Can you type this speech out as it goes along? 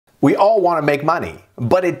We all want to make money,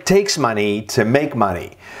 but it takes money to make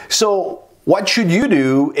money. So what should you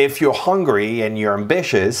do if you're hungry and you're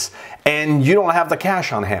ambitious and you don't have the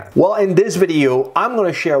cash on hand? Well, in this video, I'm going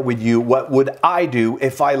to share with you what would I do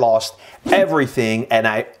if I lost everything and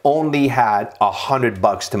I only had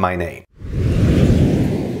 $100 to my name.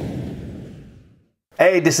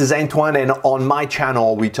 Hey, this is Antoine, and on my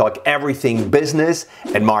channel, we talk everything business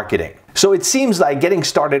and marketing. So it seems like getting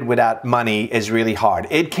started without money is really hard.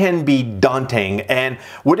 It can be daunting, and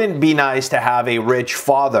wouldn't it be nice to have a rich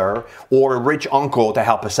father or a rich uncle to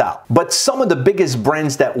help us out? But some of the biggest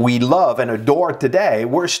brands that we love and adore today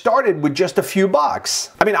were started with just a few bucks.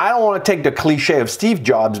 I mean, I don't want to take the cliche of Steve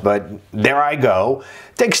Jobs, but there I go.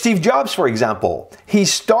 Take Steve Jobs, for example. He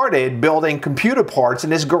started building computer parts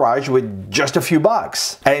in his garage with just a few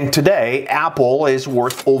bucks. And today, Apple is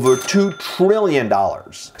worth over $2 trillion.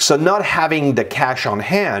 So not having the cash on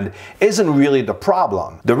hand isn't really the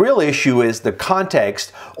problem. The real issue is the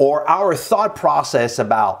context or our thought process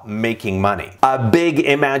about making money. A big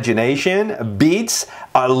imagination beats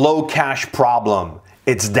a low cash problem.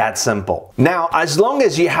 It's that simple. Now, as long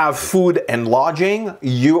as you have food and lodging,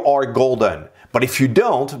 you are golden. But if you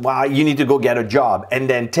don't, well, you need to go get a job and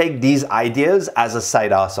then take these ideas as a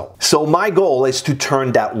side hustle. So my goal is to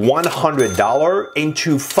turn that $100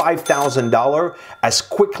 into $5,000 as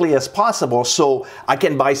quickly as possible so I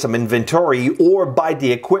can buy some inventory or buy the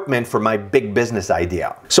equipment for my big business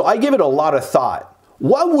idea. So I give it a lot of thought.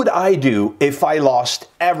 What would I do if I lost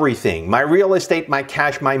everything? My real estate, my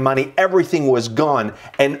cash, my money, everything was gone,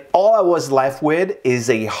 and all I was left with is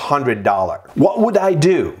 $100. What would I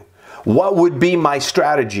do? What would be my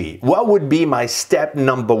strategy? What would be my step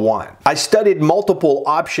number one? I studied multiple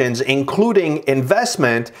options, including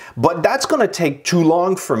investment, but that's going to take too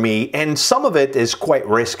long for me, and some of it is quite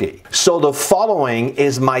risky. So the following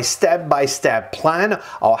is my step-by-step plan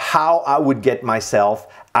of how I would get myself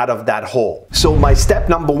out of that hole. So my step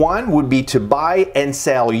number one would be to buy and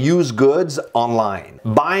sell used goods online.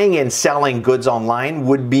 Buying and selling goods online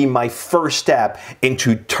would be my first step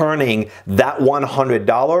into turning that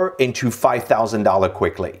 $100 into $5,000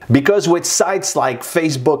 quickly. Because with sites like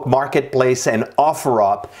Facebook Marketplace and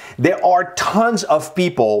OfferUp, there are tons of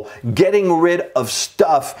people getting rid of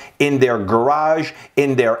stuff in their garage,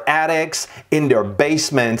 in their attics, in their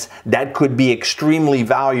basements that could be extremely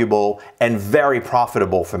valuable and very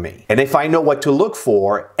profitable for me. And if I know what to look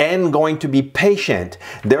for and going to be patient,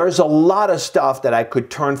 there's a lot of stuff that I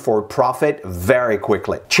could turn for profit very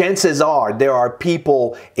quickly. Chances are there are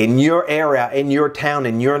people in your area, in your town,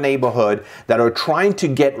 in your neighborhood that are trying to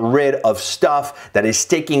get rid of stuff that is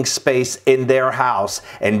taking space in their house,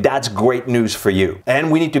 and that's great news for you.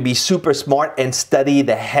 And we need to be super smart and study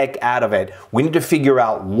the heck out of it. We need to figure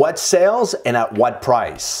out what sells and at what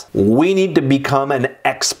price. We need to become an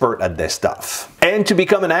expert at this stuff. And to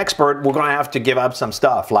become an expert, we're gonna have to give up some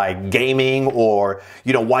stuff like gaming or,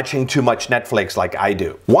 watching too much Netflix like I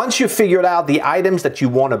do. Once you've figured out the items that you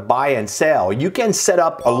want to buy and sell, you can set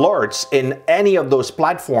up alerts in any of those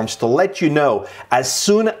platforms to let you know as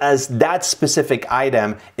soon as that specific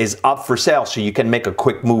item is up for sale so you can make a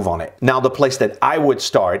quick move on it. Now, the place that I would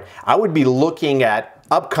start, I would be looking at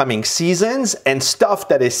upcoming seasons and stuff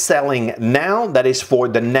that is selling now that is for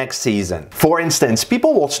the next season. For instance,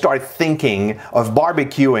 people will start thinking of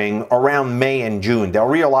barbecuing around May and June. They'll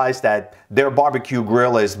realize that their barbecue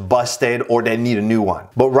grill is busted or they need a new one.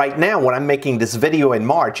 But right now, when I'm making this video in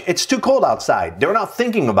March, it's too cold outside. They're not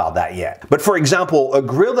thinking about that yet. But for example, a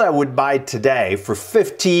grill that I would buy today for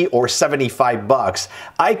 50 or 75 bucks,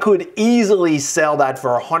 I could easily sell that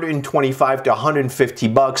for 125 to 150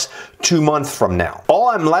 bucks 2 months from now. All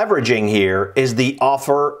I'm leveraging here is the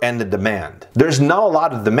offer and the demand. There's not a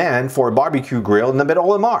lot of demand for a barbecue grill in the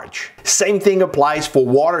middle of March. Same thing applies for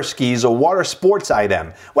water skis or water sports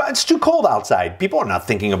item. Well, it's too cold outside. People are not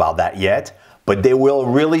thinking about that yet, but they will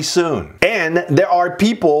really soon. And there are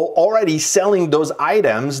people already selling those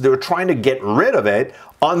items. They're trying to get rid of it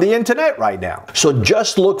on the internet right now. So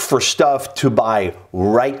just look for stuff to buy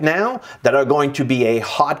right now that are going to be a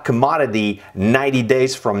hot commodity 90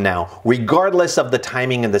 days from now, regardless of the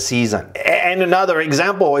timing of the season. And another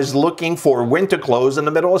example is looking for winter clothes in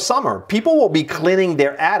the middle of summer. People will be cleaning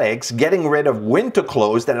their attics, getting rid of winter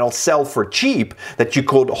clothes that'll sell for cheap that you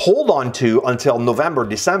could hold on to until November,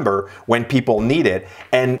 December when people need it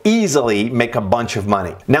and easily make a bunch of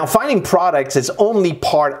money. Now, finding products is only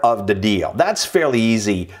part of the deal. That's fairly easy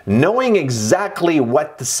easy. Knowing exactly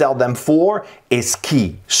what to sell them for is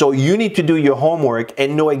key. So you need to do your homework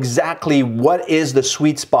and know exactly what is the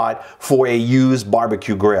sweet spot for a used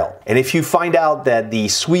barbecue grill. And if you find out that the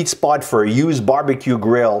sweet spot for a used barbecue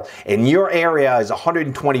grill in your area is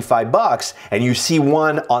 125 bucks and you see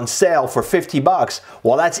one on sale for 50 bucks,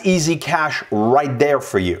 well, that's easy cash right there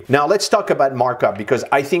for you. Now let's talk about markup, because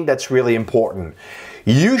I think that's really important.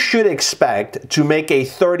 You should expect to make a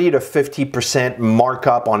 30 to 50%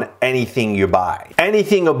 markup on anything you buy.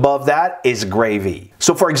 Anything above that is gravy.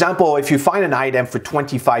 So for example, if you find an item for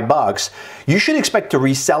 25 bucks, you should expect to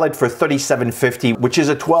resell it for $37.50, which is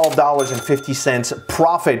a $12.50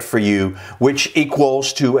 profit for you, which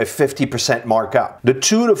equals to a 50% markup. The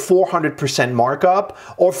 200 to 400% markup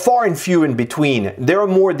are far and few in between. They're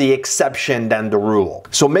more the exception than the rule.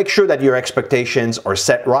 So make sure that your expectations are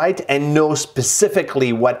set right and know specifically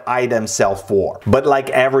what items sell for. But like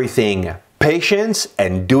everything, patience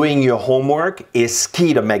and doing your homework is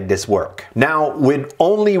key to make this work. Now, with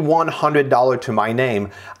only $100 to my name,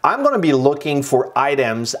 I'm going to be looking for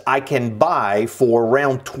items I can buy for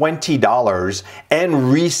around $20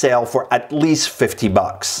 and resell for at least 50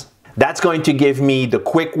 bucks. That's going to give me the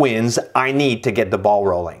quick wins I need to get the ball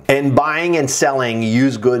rolling. And buying and selling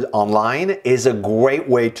used goods online is a great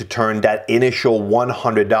way to turn that initial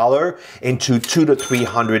 $100 into $200 to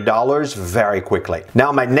 $300 very quickly.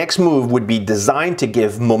 Now, my next move would be designed to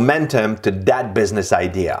give momentum to that business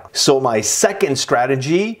idea. So my second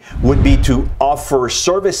strategy would be to offer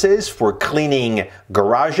services for cleaning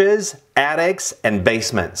garages, attics, and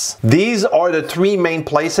basements. These are the three main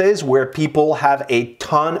places where people have a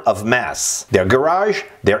ton of mess: their garage,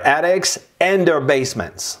 their attics, and their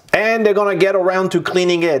basements. And they're gonna get around to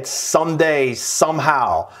cleaning it someday,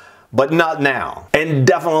 somehow, but not now. And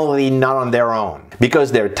definitely not on their own,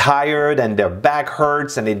 because they're tired and their back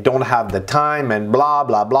hurts and they don't have the time and blah,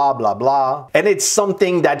 blah, blah, blah, blah. And it's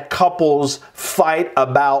something that couples fight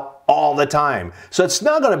about all the time. So it's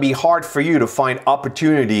not going to be hard for you to find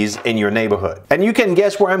opportunities in your neighborhood. And you can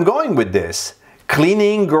guess where I'm going with this.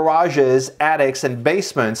 Cleaning garages, attics, and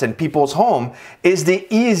basements in people's home is the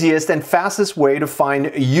easiest and fastest way to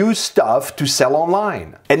find used stuff to sell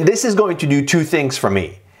online. And this is going to do two things for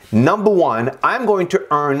me. Number one, I'm going to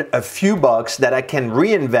earn a few bucks that I can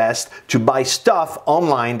reinvest to buy stuff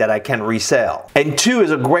online that I can resell. And two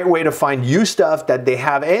is a great way to find used stuff that they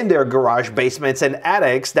have in their garage, basements, and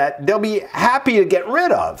attics that they'll be happy to get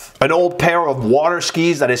rid of. An old pair of water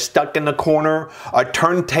skis that is stuck in the corner, a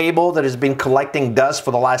turntable that has been collecting dust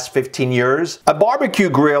for the last 15 years, a barbecue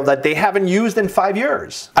grill that they haven't used in 5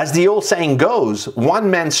 years. As the old saying goes,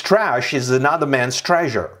 one man's trash is another man's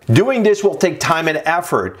treasure. Doing this will take time and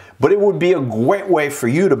effort, but it would be a great way for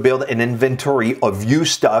you to build an inventory of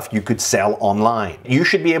used stuff you could sell online. You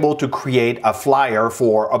should be able to create a flyer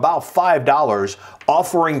for about $5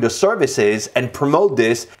 offering the services and promote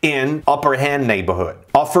this in upper hand neighborhood.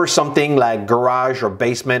 Offer something like garage or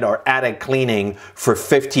basement or attic cleaning for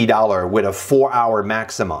 $50 with a 4-hour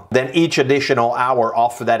maximum. Then each additional hour,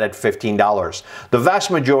 offer that at $15. The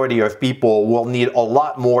vast majority of people will need a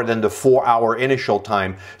lot more than the 4-hour initial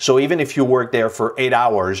time. So even if you work there for 8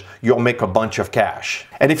 hours, you'll make a bunch of cash.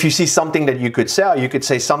 And if you see something that you could sell, you could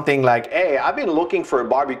say something like, hey, I've been looking for a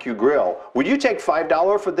barbecue grill. Would you take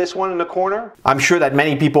 $5 for this one in the corner? I'm sure that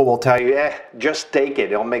many people will tell you, just take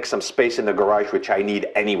it. It'll make some space in the garage, which I need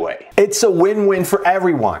anyway. It's a win-win for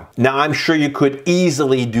everyone. Now, I'm sure you could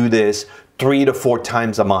easily do this 3 to 4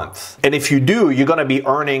 times a month. And if you do, you're gonna be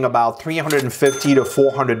earning about $350 to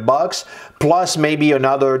 $400 plus maybe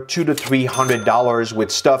another $200 to $300 with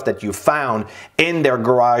stuff that you found in their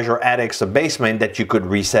garage or attics or basement that you could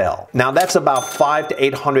resell. Now that's about $500 to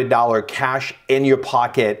 $800 cash in your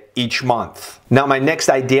pocket each month. Now my next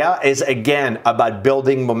idea is again about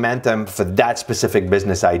building momentum for that specific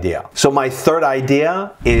business idea. So my third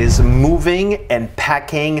idea is moving and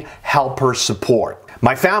packing helper support.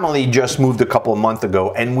 My family just moved a couple of months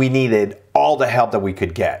ago and we needed all the help that we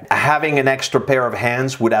could get. Having an extra pair of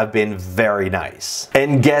hands would have been very nice.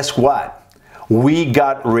 And guess what? We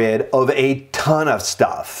got rid of a ton of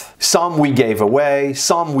stuff. Some we gave away,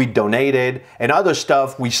 some we donated, and other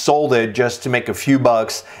stuff we sold it just to make a few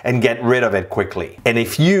bucks and get rid of it quickly. And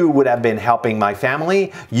if you would have been helping my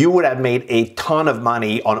family, you would have made a ton of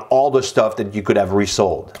money on all the stuff that you could have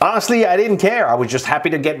resold. Honestly, I didn't care. I was just happy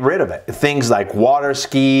to get rid of it. Things like water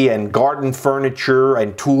ski and garden furniture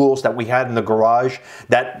and tools that we had in the garage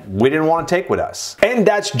that we didn't want to take with us. And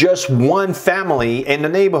that's just one family in the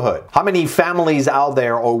neighborhood. How many families out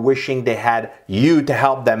there are wishing they had get you to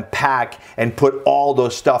help them pack and put all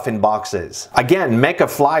those stuff in boxes. Again, make a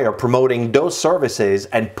flyer promoting those services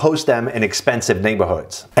and post them in expensive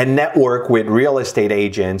neighborhoods. And network with real estate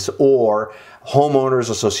agents or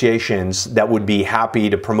homeowners associations that would be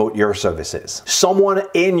happy to promote your services. Someone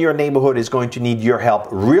in your neighborhood is going to need your help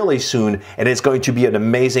really soon, and it's going to be an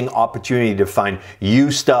amazing opportunity to find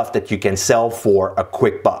you stuff that you can sell for a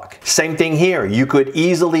quick buck. Same thing here. You could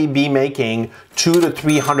easily be making $200 to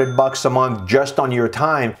 $300 a month just on your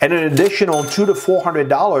time, and an additional $200 to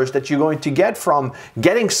 $400 that you're going to get from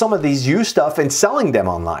getting some of these used stuff and selling them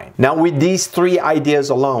online. Now, with these 3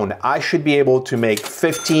 ideas alone, I should be able to make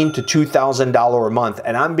 $1,500 to $2,000 a month,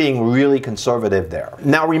 and I'm being really conservative there.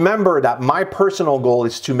 Now, remember that my personal goal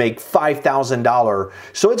is to make $5,000,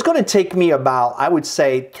 so it's going to take me about, I would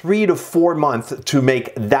say, 3 to 4 months to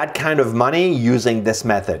make that kind of money using this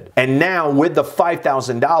method. And now with the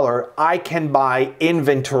 $5,000, I can buy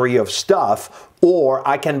inventory of stuff, or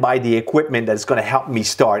I can buy the equipment that's going to help me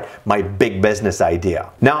start my big business idea.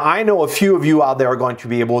 Now, I know a few of you out there are going to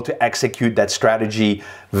be able to execute that strategy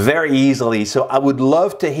very easily, so I would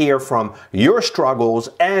love to hear from your struggles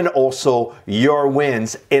and also your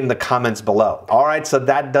wins in the comments below. All right, so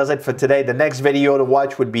that does it for today. The next video to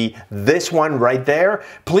watch would be this one right there.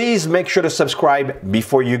 Please make sure to subscribe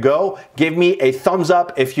before you go. Give me a thumbs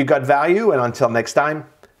up if you got value, and until next time,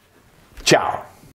 ciao.